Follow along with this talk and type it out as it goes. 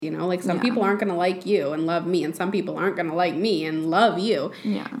You know, like some people aren't going to like you and love me, and some people aren't going to like me and love you.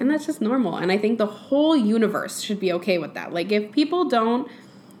 Yeah. And that's just normal. And I think the whole universe should be okay with that. Like if people don't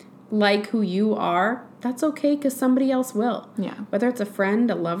like who you are, that's okay because somebody else will. Yeah. Whether it's a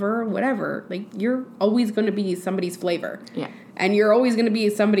friend, a lover, whatever, like you're always going to be somebody's flavor. Yeah. And you're always going to be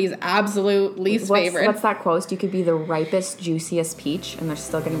somebody's absolute least favorite. What's that quote? You could be the ripest, juiciest peach, and there's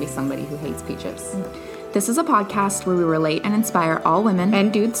still going to be somebody who hates peaches. This is a podcast where we relate and inspire all women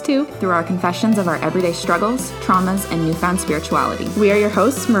And dudes too. through our confessions of our everyday struggles, traumas, and newfound spirituality. We are your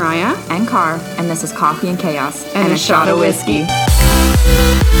hosts, Mariah And Car, and this is Coffee and Chaos and a shot of whiskey.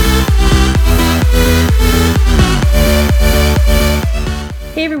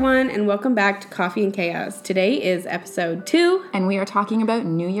 Hey everyone, and welcome back to Coffee and Chaos. Today is episode 2. And we are talking about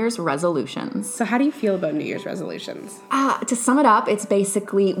New Year's resolutions. So how do you feel about New Year's resolutions? To sum it up, it's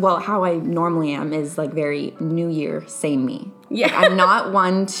basically, well, how I normally am is like very New Year, same me. Yeah. Like, I'm not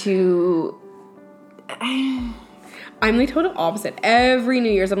one to... I'm the total opposite. Every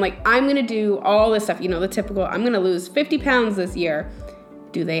New Year's, I'm like, I'm going to do all this stuff. You know, the typical, I'm going to lose 50 pounds this year.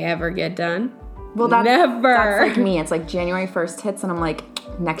 Do they ever get done? Well, that's, Never. That's like me. It's like January 1st hits and I'm like,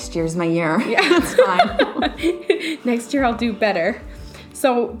 next year's my year. Yeah. It's fine. Next year I'll do better.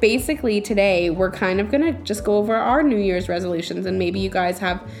 So basically today we're kind of going to just go over our New Year's resolutions, and maybe you guys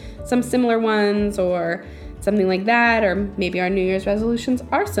have some similar ones or something like that, or maybe our New Year's resolutions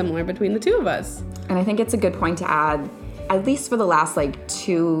are similar between the two of us. And I think it's a good point to add, at least for the last like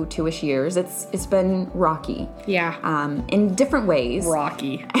two-ish years, it's been rocky. Yeah. In different ways.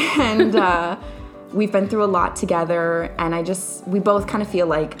 Rocky. And we've been through a lot together, and we both kind of feel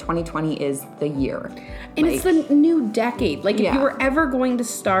like 2020 is the year. And it's the new decade. Like, if Yeah. you were ever going to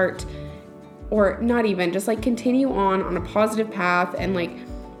start, or not even, just like continue on a positive path and like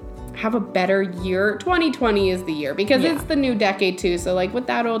have a better year, 2020 is the year, because Yeah. it's the new decade too. So like with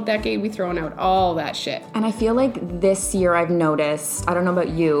that old decade, we thrown out all that shit. And I feel like this year I've noticed, I don't know about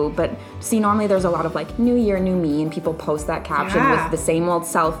you, but see, normally there's a lot of like new year, new me, and people post that caption Yeah. with the same old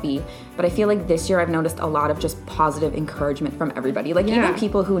selfie. But I feel like this year I've noticed a lot of just positive encouragement from everybody. Like Yeah. even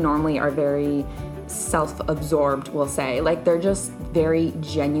people who normally are very self-absorbed will say, like they're just very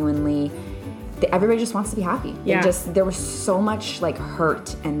genuinely, everybody just wants to be happy. Yeah. There was so much like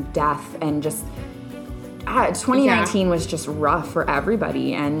hurt and death and just 2019 was just rough for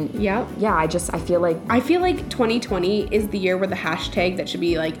everybody. And Yep. yeah, I feel like 2020 is the year where the hashtag that should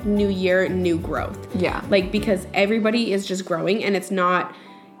be like new year, new growth. Yeah. Like, because everybody is just growing, and it's not,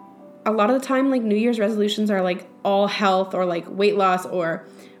 a lot of the time, like New Year's resolutions are like all health or like weight loss or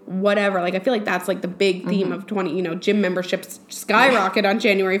whatever. Like, I feel like that's like the big theme of gym memberships skyrocket on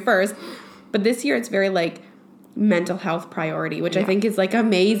January 1st. But this year it's very like mental health priority, which I think is like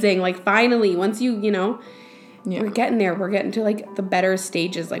amazing. Like finally, once we're getting there. We're getting to like the better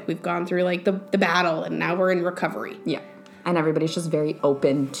stages. Like we've gone through like the battle, and now we're in recovery. Yeah. And everybody's just very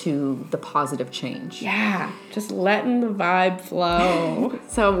open to the positive change. Yeah. Just letting the vibe flow.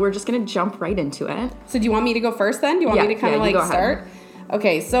 So we're just going to jump right into it. So do you want me to go first then? Do you want me to kind of you like go ahead. start?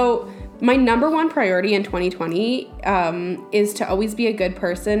 Okay, so my number one priority in 2020 is to always be a good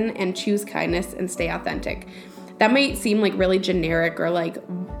person and choose kindness and stay authentic. That might seem like really generic or like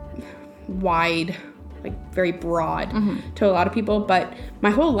wide, like very broad to a lot of people, but my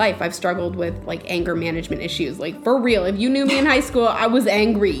whole life I've struggled with like anger management issues. Like for real, if you knew me in high school, I was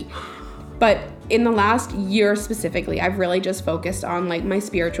angry. But in the last year specifically, I've really just focused on like my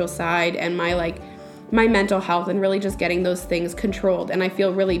spiritual side and my mental health, and really just getting those things controlled. And I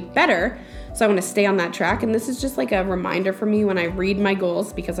feel really better. So I want to stay on that track. And this is just like a reminder for me when I read my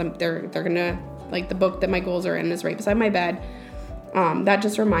goals, because they're gonna, like, the book that my goals are in is right beside my bed. That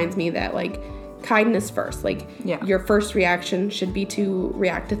just reminds me that like kindness first. Like your first reaction should be to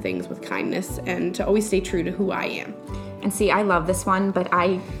react to things with kindness and to always stay true to who I am. And see, I love this one, but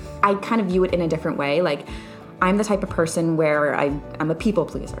I kind of view it in a different way. Like, I'm the type of person where I'm a people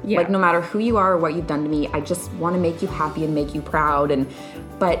pleaser. Yeah. Like, no matter who you are or what you've done to me, I just want to make you happy and make you proud.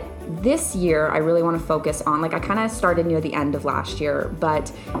 But this year, I really want to focus on, like, I kind of started near the end of last year,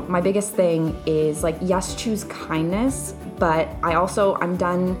 but my biggest thing is, like, yes, choose kindness, but I'm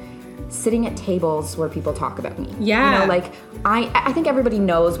done sitting at tables where people talk about me. Yeah. You know, like, I think everybody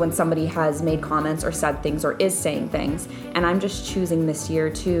knows when somebody has made comments or said things or is saying things, and I'm just choosing this year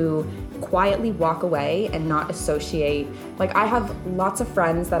to quietly walk away and not associate. Like, I have lots of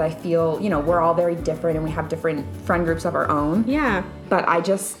friends that I feel, we're all very different and we have different friend groups of our own. Yeah. But I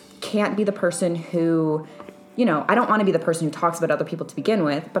just can't be the person who, I don't want to be the person who talks about other people to begin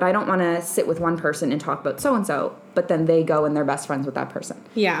with, but I don't want to sit with one person and talk about so-and-so, but then they go and they're best friends with that person.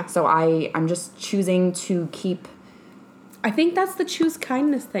 Yeah. So I'm just choosing to keep I think that's the choose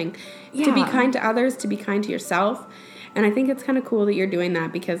kindness thing. To be kind to others, to be kind to yourself. And I think it's kind of cool that you're doing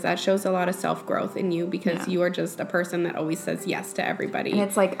that because that shows a lot of self-growth in you because you are just a person that always says yes to everybody. And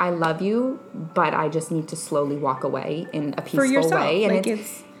it's like, I love you, but I just need to slowly walk away in a peaceful way. And like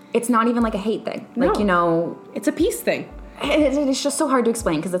it's not even like a hate thing. Like, you know. It's a peace thing. It's just so hard to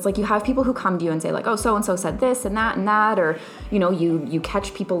explain because it's like you have people who come to you and say like, oh, so-and-so said this and that, or, you know, you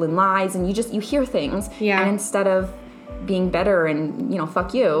catch people in lies and you hear things. Yeah. And instead of being better and, you know,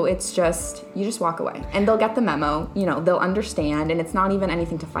 fuck you, it's just, you just walk away and they'll get the memo, you know, they'll understand, and it's not even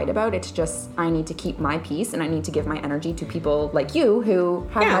anything to fight about. It's just, I need to keep my peace and I need to give my energy to people like you who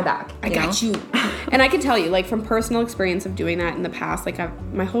have my back. I got you. And I can tell you, like, from personal experience of doing that in the past, like,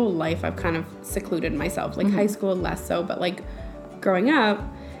 my whole life I've kind of secluded myself, like high school less so, but like growing up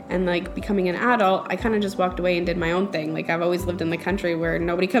and like becoming an adult, I kind of just walked away and did my own thing. Like, I've always lived in the country where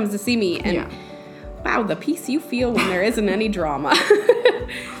nobody comes to see me, and wow, the peace you feel when there isn't any drama.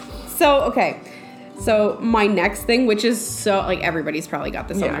 So my next thing, which is so, like, everybody's probably got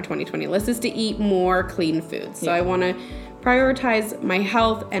this on their 2020 list, is to eat more clean foods. So I want to prioritize my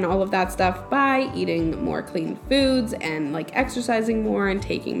health and all of that stuff by eating more clean foods and, like, exercising more and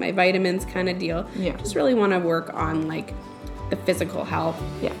taking my vitamins kind of deal. Yeah. Just really want to work on, like, the physical health.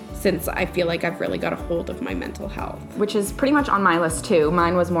 Yeah. Since I feel like I've really got a hold of my mental health. Which is pretty much on my list too.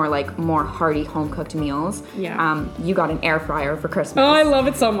 Mine was more hearty home-cooked meals. Yeah. You got an air fryer for Christmas. Oh, I love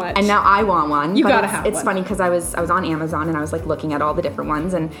it so much. And now I want one. You gotta have one. It's funny because I was on Amazon and I was like looking at all the different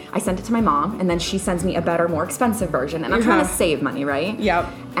ones, and I sent it to my mom, and then she sends me a better, more expensive version. And I'm trying to save money, right?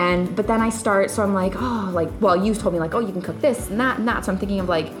 Yep. But then so I'm like, you told me like, oh, you can cook this and that and that. So I'm thinking of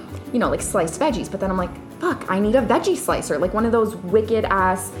like, you know, like sliced veggies. But then I'm like, fuck, I need a veggie slicer. Like one of those wicked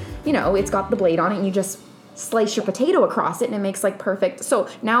ass, you know, it's got the blade on it and you just slice your potato across it and it makes like perfect. So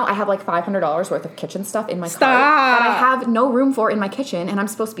now I have like $500 worth of kitchen stuff in my cart that I have no room for in my kitchen, and I'm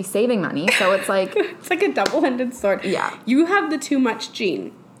supposed to be saving money. So it's like... it's like a double-ended sword. Yeah. You have the too much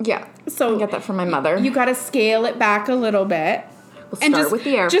gene. Yeah. So I get that from my mother. You got to scale it back a little bit. We'll start with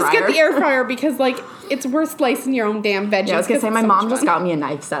the air fryer. Just get the air fryer because, like, it's worth slicing your own damn veggies. Yeah, I was going to say, my mom just got me a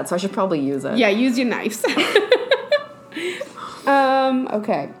knife set, so I should probably use it. Yeah, use your knives.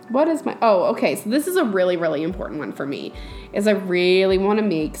 Okay. What is my... Oh, okay. So this is a really, really important one for me, is I really want to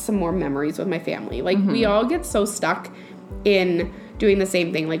make some more memories with my family. Like, we all get so stuck in doing the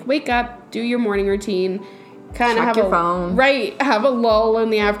same thing. Like, wake up, do your morning routine, kind of have your phone. Right. Have a lull in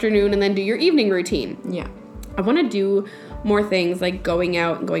the afternoon, and then do your evening routine. Yeah. I want to do more things like going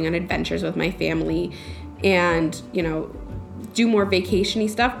out and going on adventures with my family and, you know, do more vacation-y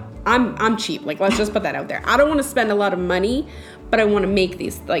stuff. I'm cheap. Like, let's just put that out there. I don't want to spend a lot of money, but I want to make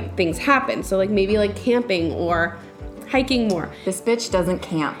these, like, things happen. So, like, maybe, like, camping or hiking more. This bitch doesn't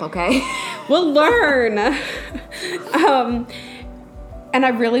camp, okay? We'll learn. And I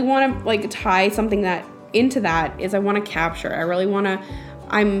really want to, like, tie something that into that is I want to capture. I really want to...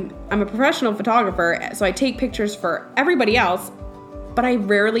 I'm a professional photographer, so I take pictures for everybody else, but I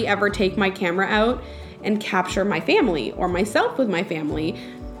rarely ever take my camera out and capture my family or myself with my family.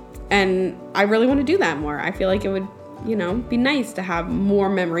 And I really want to do that more. I feel like it would, you know, be nice to have more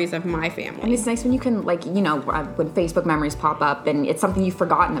memories of my family. And it's nice when you can, like, you know, when Facebook memories pop up and it's something you've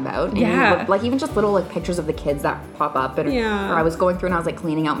forgotten about. And yeah. You, like, even just little, like, pictures of the kids that pop up. And, or I was going through and I was, like,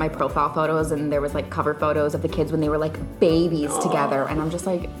 cleaning out my profile photos and there was, like, cover photos of the kids when they were, like, babies together. And I'm just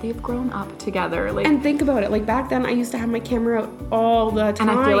like, they've grown up together. Like, and think about it. Like, back then I used to have my camera out all the time.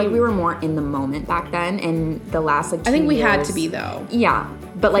 And I feel like we were more in the moment back then. And the last, like, 2 I think we years, had to be, though. Yeah.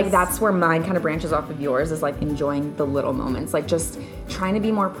 But, like, that's where mine kind of branches off of yours, is, like, enjoying the little moments. Like, just trying to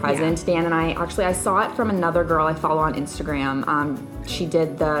be more present. Yeah. Dan and I saw it from another girl I follow on Instagram. She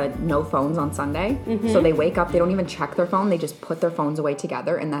did the no phones on Sunday. Mm-hmm. So they wake up, they don't even check their phone. They just put their phones away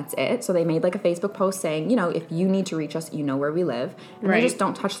together, and that's it. So they made, like, a Facebook post saying, you know, if you need to reach us, you know where we live. And they just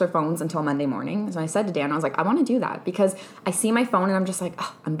don't touch their phones until Monday morning. So I said to Dan, I was like, I want to do that because I see my phone and I'm just like,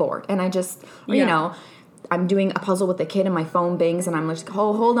 oh, I'm bored. And I just, you know... I'm doing a puzzle with the kid and my phone bings and I'm like,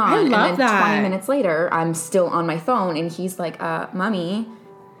 oh, hold on. I love and then that. 20 minutes later, I'm still on my phone and he's like, Mommy,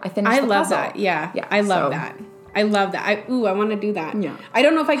 I finished the puzzle. I love that. Yeah. I love that. I love that. I want to do that. Yeah. I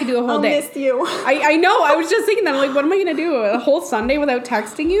don't know if I could do a whole day. I missed you. I know. I was just thinking that. I'm like, what am I going to do? A whole Sunday without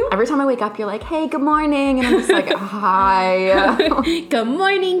texting you? Every time I wake up, you're like, hey, good morning. And I'm just like, hi. Good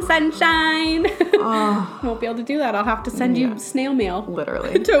morning, sunshine. Won't be able to do that. I'll have to send you snail mail.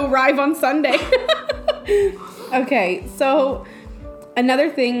 Literally. To arrive on Sunday. Okay, so another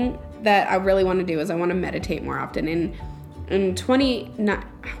thing that I really want to do is I want to meditate more often. And in oh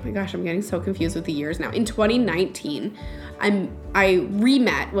my gosh, I'm getting so confused with the years now. In 2019, I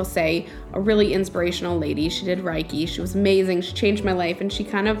re-met, we'll say, a really inspirational lady. She did Reiki. She was amazing. She changed my life, and she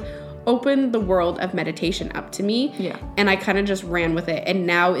kind of opened the world of meditation up to me. Yeah. And I kind of just ran with it. And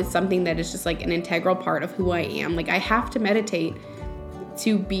now it's something that is just like an integral part of who I am. Like, I have to meditate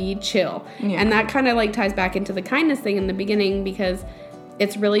to be chill. Yeah. And that kind of like ties back into the kindness thing in the beginning, because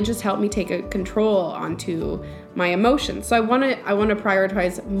it's really just helped me take a control onto my emotions. So I want to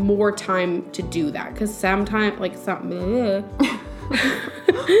prioritize more time to do that, because sometimes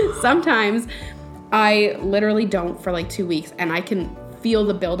sometimes I literally don't for like 2 weeks, and I can feel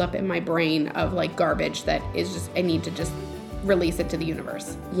the buildup in my brain of like garbage that is just, I need to just release it to the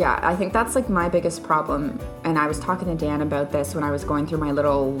universe. Yeah, I think that's like my biggest problem. And I was talking to Dan about this when I was going through my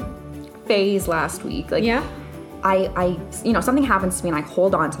little phase last week. Like, yeah. I something happens to me and I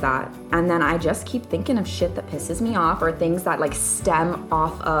hold on to that, and then I just keep thinking of shit that pisses me off, or things that like stem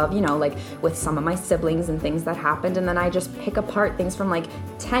off of, like with some of my siblings and things that happened, and then I just pick apart things from like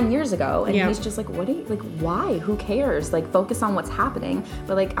 10 years ago, and he's just like, what do you, like, why? Who cares? Like, focus on what's happening.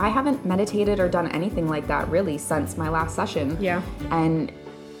 But like, I haven't meditated or done anything like that really since my last session. Yeah. And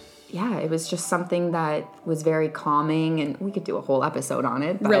yeah, it was just something that was very calming, and we could do a whole episode on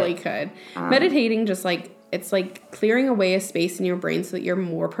it. But, really could. Meditating just like, it's like clearing away a space in your brain so that you're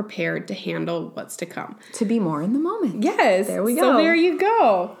more prepared to handle what's to come. To be more in the moment. Yes. There we go. So there you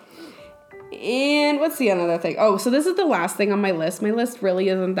go. And what's the other thing? Oh, so this is the last thing on my list. My list really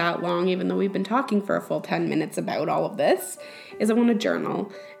isn't that long, even though we've been talking for a full 10 minutes about all of this, is I want to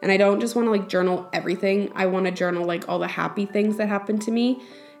journal. And I don't just want to like journal everything. I want to journal like all the happy things that happen to me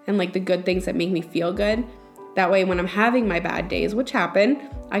and like the good things that make me feel good. That way, when I'm having my bad days, which happen,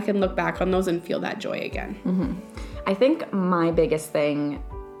 I can look back on those and feel that joy again. Mm-hmm. I think my biggest thing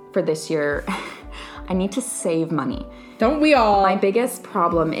for this year, I need to save money. Don't we all? My biggest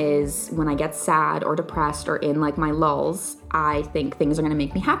problem is when I get sad or depressed or in like my lulls, I think things are going to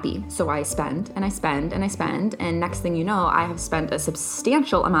make me happy. So I spend and I spend and I spend. And next thing you know, I have spent a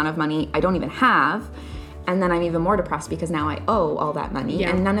substantial amount of money I don't even have. And then I'm even more depressed because now I owe all that money.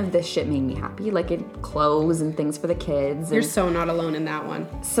 Yeah. And none of this shit made me happy. Like clothes and things for the kids. You're so not alone in that one.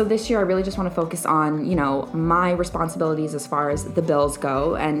 So this year I really just want to focus on, my responsibilities as far as the bills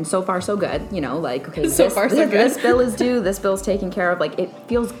go. And so far so good, like, okay, so far so good. This bill is due, this bill's taken care of. Like, it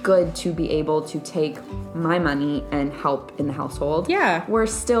feels good to be able to take my money and help in the household. Yeah. We're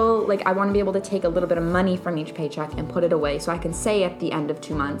still, like, I want to be able to take a little bit of money from each paycheck and put it away so I can say at the end of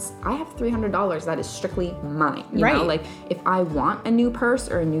 2 months, I have $300 that is strictly mine. You know? Like, if I want a new purse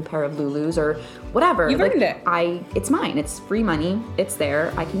or a new pair of Lulus or whatever, you've earned it. It's mine. It's free money. It's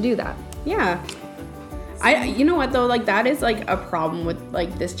there. I can do that. Yeah. You know what though? Like, that is like a problem with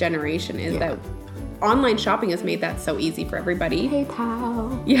like this generation is that online shopping has made that so easy for everybody.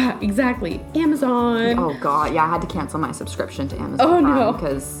 PayPal. Yeah, exactly. Amazon. Oh God, yeah, I had to cancel my subscription to Amazon. Oh no,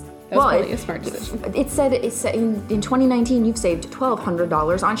 because that was probably a smart decision. It said in 2019 you've saved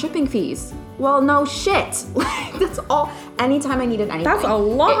 $1,200 on shipping fees. Well, no shit. Like, that's all. Anytime I needed anything, that's a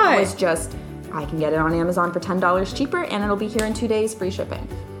lot. It was just, I can get it on Amazon for $10 cheaper, and it'll be here in 2 days, free shipping.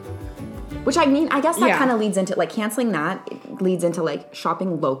 Which I guess that kind of leads into, like, canceling that leads into, like,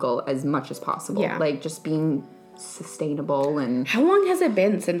 shopping local as much as possible. Yeah. Like, just being sustainable. And how long has it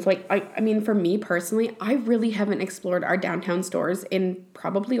been since, like, I mean, for me personally, I really haven't explored our downtown stores in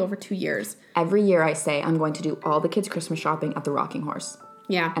probably over 2 years. Every year I say I'm going to do all the kids' Christmas shopping at the Rocking Horse.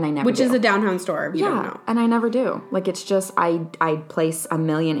 Yeah. And I never Which do. is a downtown store, if you don't know. And I never do. Like, it's just, I place a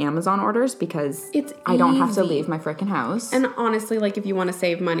million Amazon orders because I don't have to leave my freaking house. And honestly, like, if you want to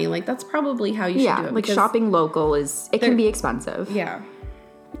save money, like, that's probably how you should do it. Like, shopping local can be expensive. Yeah.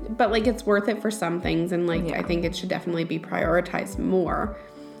 But, like, it's worth it for some things, and, like, I think it should definitely be prioritized more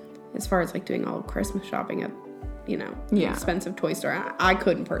as far as, like, doing all Christmas shopping at, an expensive toy store. I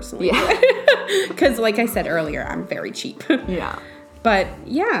couldn't personally. Yeah. Because, like I said earlier, I'm very cheap. Yeah. But,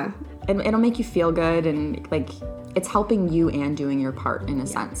 yeah. It'll make you feel good, and, like, it's helping you and doing your part in a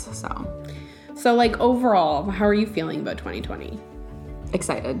sense, So, like, overall, how are you feeling about 2020?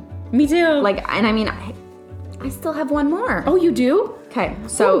 Excited. Me too. Like, and I mean, I still have one more. Oh, you do? Okay,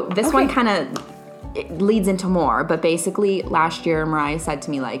 so this one kind of leads into more, but basically last year Mariah said to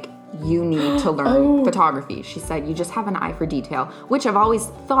me, like, you need to learn photography. She said, you just have an eye for detail, which I've always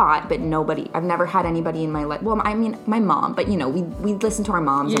thought, but I've never had anybody in my life. Well, I mean, my mom, but we listen to our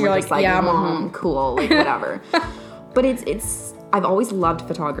moms and we're just like, Mom, cool, like, whatever. But I've always loved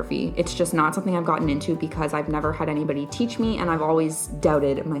photography. It's just not something I've gotten into because I've never had anybody teach me, and I've always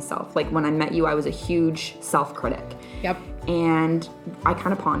doubted myself. Like, when I met you, I was a huge self-critic. Yep. And I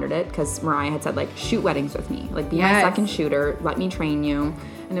kind of pondered it because Mariah had said, like, shoot weddings with me. Like, be my Yes. second shooter. Let me train you.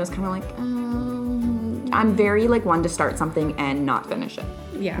 And it was kind of like, I'm very, like, one to start something and not finish it.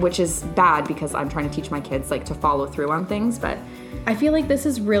 Yeah. Which is bad because I'm trying to teach my kids, like, to follow through on things. But, I feel like this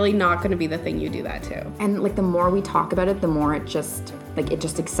is really not going to be the thing you do that to. and, like, the more we talk about it, the more it just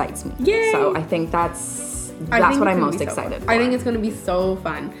excites me. Yay! So I think that's I think what it's I'm gonna most be so excited fun. for. I think it's going to be so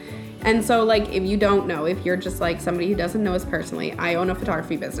fun. And so, like, if you don't know, if you're just, like, somebody who doesn't know us personally, I own a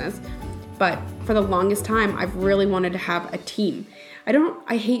photography business. But for the longest time, I've really wanted to have a team.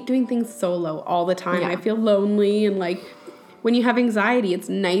 I hate doing things solo all the time. Yeah. I feel lonely, and, like, when you have anxiety, it's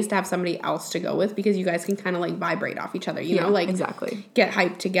nice to have somebody else to go with because you guys can kind of, like, vibrate off each other, you know? Like, exactly. get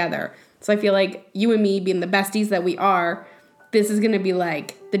hyped together. So I feel like you and me being the besties that we are, this is going to be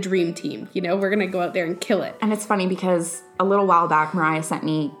like the dream team. You know, we're going to go out there and kill it. And it's funny because a little while back, Mariah sent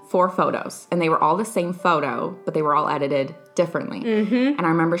me 4 photos, and they were all the same photo, but they were all edited differently. Mm-hmm. And I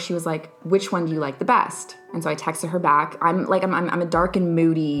remember she was like, "Which one do you like the best?" And so I texted her back. I'm a dark and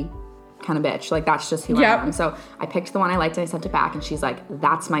moody kind of bitch. Like, that's just who I am. So I picked the one I liked and I sent it back, and she's like,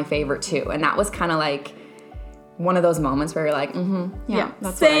 "That's my favorite too." And that was kind of like one of those moments where you're like, yeah,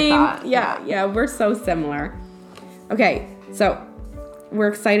 that's same. what I thought. Yeah, we're so similar. Okay, so we're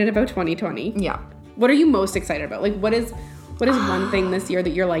excited about 2020. Yeah. What are you most excited about? Like, what is one thing this year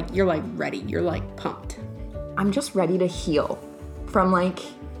that you're like ready, you're like pumped? I'm just ready to heal from, like,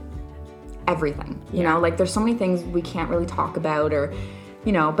 everything, you know? Like, there's so many things we can't really talk about, or,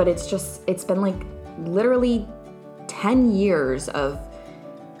 you know, but it's been, like, literally 10 years of,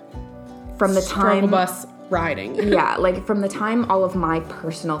 from the Struggle time... bus riding. Yeah, like, from the time all of my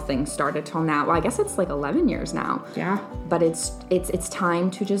personal things started till now. Well, I guess it's, like, 11 years now. Yeah. But it's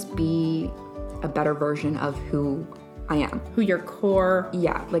time to just be a better version of who I am. Who your core...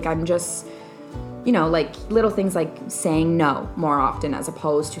 Yeah, like, I'm just... You know, like, little things like saying no more often as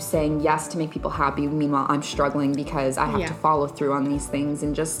opposed to saying yes to make people happy. Meanwhile, I'm struggling because I have to follow through on these things,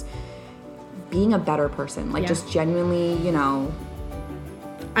 and just being a better person. Like, just genuinely, you know...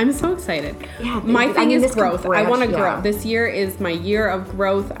 I'm so excited. Yeah, my thing is growth. I want to yeah. grow. This year is my year of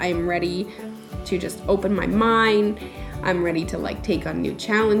growth. I'm ready to just open my mind. I'm ready to, like, take on new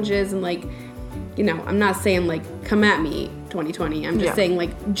challenges, and, like, you know, I'm not saying, like, come at me 2020. I'm just saying,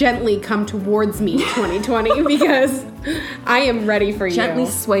 like, gently come towards me 2020 because I am ready for you. Gently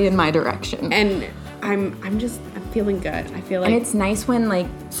sway in my direction. And I'm feeling good. I feel like... And it's nice when, like,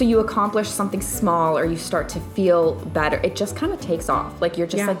 so you accomplish something small or you start to feel better. It just kind of takes off. Like, you're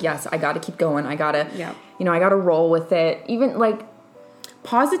just like, yes, I got to keep going. I got to, you know, I got to roll with it. Even, like...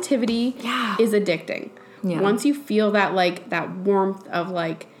 Positivity is addicting. Yeah. Once you feel that, like, that warmth of,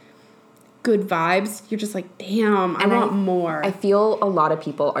 like, good vibes, you're just like, damn, I want more. I feel a lot of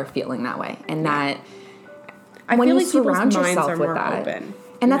people are feeling that way. And that... I when feel you like surround people's minds yourself are with more that... open.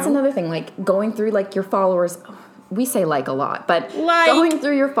 And that's another thing, like, going through, like, your followers, we say like a lot, but going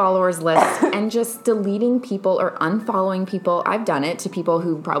through your followers list and just deleting people or unfollowing people. I've done it to people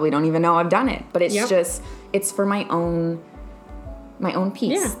who probably don't even know I've done it, but it's just, it's for my own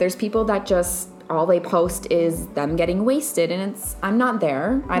peace. Yeah. There's people that just, all they post is them getting wasted, and I'm not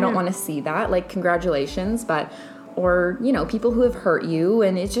there. I don't want to see that. Like, congratulations, but, or, you know, people who have hurt you,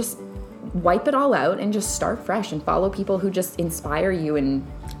 and it's just... wipe it all out and just start fresh and follow people who just inspire you and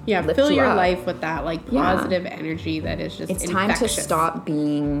lift fill you your up. life with that, like, positive energy that is just it's infectious. time to stop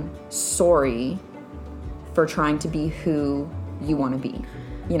being sorry for trying to be who you want to be,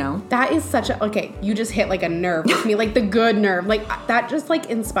 you know? That is such a... Okay, you just hit, like, a nerve with me, like, the good nerve. Like, that just, like,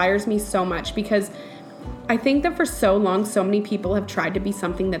 inspires me so much because I think that for so long, so many people have tried to be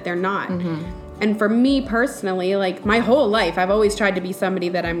something that they're not. Mm-hmm. And for me personally, like, my whole life, I've always tried to be somebody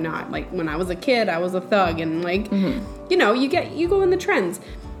that I'm not. Like, when I was a kid, I was a thug. And, like, you know, you go in the trends.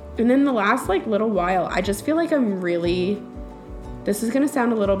 And then the last, like, little while, I just feel like I'm really... This is going to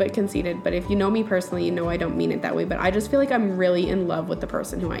sound a little bit conceited, but if you know me personally, you know I don't mean it that way. But I just feel like I'm really in love with the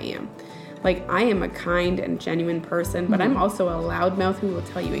person who I am. Like, I am a kind and genuine person, but I'm also a loudmouth who will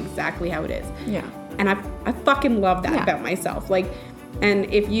tell you exactly how it is. Yeah. And I fucking love that about myself. Like...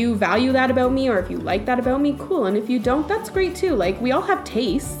 And if you value that about me, or if you like that about me, cool. And if you don't, that's great too. Like, we all have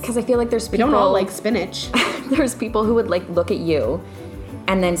tastes. Because I feel like there's people... We don't all like spinach. There's people who would, like, look at you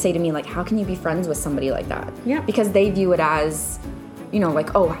and then say to me, like, how can you be friends with somebody like that? Yeah. Because they view it as, you know,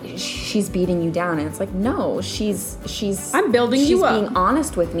 like, oh, she's beating you down. And it's like, no, she's I'm building you up. She's being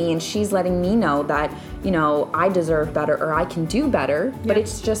honest with me, and she's letting me know that, you know, I deserve better or I can do better. But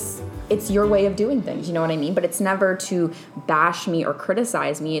it's just... It's your way of doing things, you know what I mean? But it's never to bash me or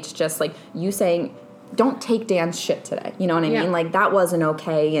criticize me. It's just like you saying, don't take Dan's shit today. You know what I Yeah. mean? Like, that wasn't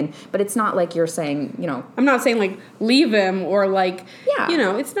okay. But it's not like you're saying, I'm not saying, like, leave him or, like,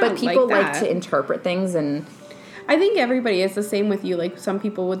 it's not but people like that. to interpret things, and I think everybody is the same with you. Like, some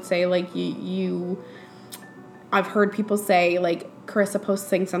people would say, like, I've heard people say, like, Carissa posts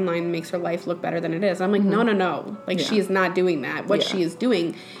things online and makes her life look better than it is. I'm like, no. Like, she is not doing that. What she is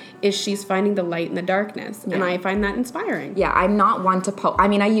doing is she's finding the light in the darkness. Yeah. And I find that inspiring. Yeah, I'm not one to post. I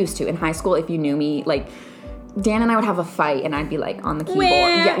mean, I used to. In high school, if you knew me, like, Dan and I would have a fight, and I'd be, like, on the keyboard.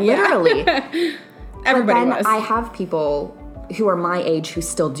 Yeah, literally. Everybody was. was. I have people who are my age who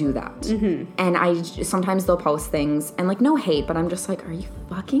still do that. Mm-hmm. And sometimes they'll post things, and, like, no hate, but I'm just like, are you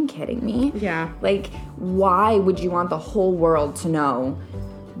fucking kidding me? Yeah. Like, why would you want the whole world to know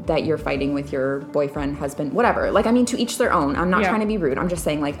that you're fighting with your boyfriend, husband, whatever? Like, I mean, to each their own. I'm not trying to be rude. I'm just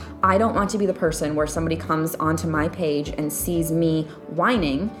saying, like, I don't want to be the person where somebody comes onto my page and sees me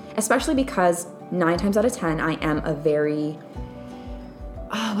whining, especially because 9 times out of 10, I am a very...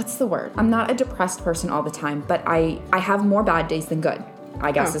 what's the word? I'm not a depressed person all the time, but I have more bad days than good,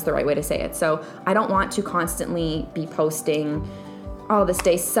 I guess is the right way to say it. So I don't want to constantly be posting, oh, this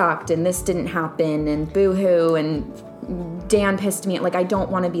day sucked and this didn't happen and boo-hoo and Dan pissed me. Like, I don't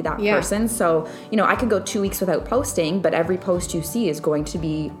want to be that person. So, I could go 2 weeks without posting, but every post you see is going to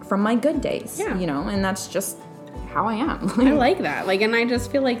be from my good days, and that's just how I am. I like that. Like, and I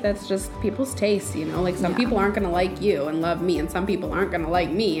just feel like that's just people's taste, like some people aren't going to like you and love me, and some people aren't going to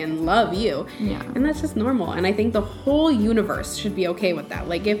like me and love you. Yeah. And that's just normal. And I think the whole universe should be okay with that.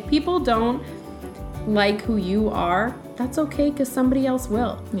 Like, if people don't like who you are, that's okay, because somebody else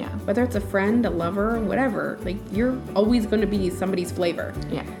will. Yeah. Whether it's a friend, a lover, whatever, like, you're always going to be somebody's flavor.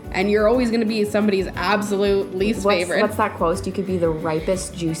 Yeah. And you're always going to be somebody's absolute least favorite. What's that quote? You could be the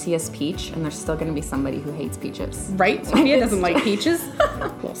ripest, juiciest peach, and there's still going to be somebody who hates peaches. Right? Sophia doesn't like peaches.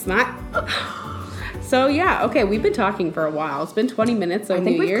 Well, snot. So, yeah, okay, we've been talking for a while. It's been 20 minutes of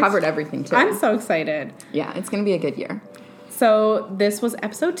New Year's. I think we've covered everything, too. I'm so excited. Yeah, it's going to be a good year. So, this was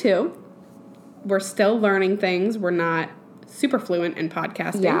episode 2. We're still learning things. We're not super fluent in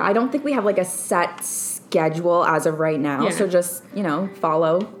podcasting. Yeah, I don't think we have, like, a set schedule as of right now. Yeah. So just,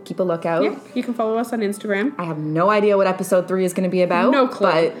 follow, keep a lookout. Yeah, you can follow us on Instagram. I have no idea what episode 3 is going to be about. No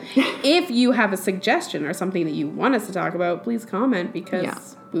clue. But if you have a suggestion or something that you want us to talk about, please comment,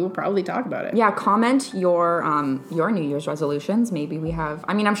 because we will probably talk about it. Yeah, comment your New Year's resolutions. Maybe we have,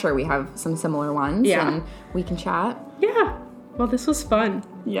 I'm sure we have some similar ones. Yeah. And we can chat. Yeah. Well, this was fun.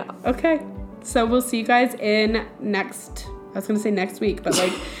 Yeah. Okay. So we'll see you guys in I was going to say next week, but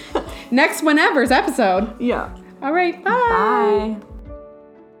like next whenever's episode. Yeah. All right. Bye. Bye.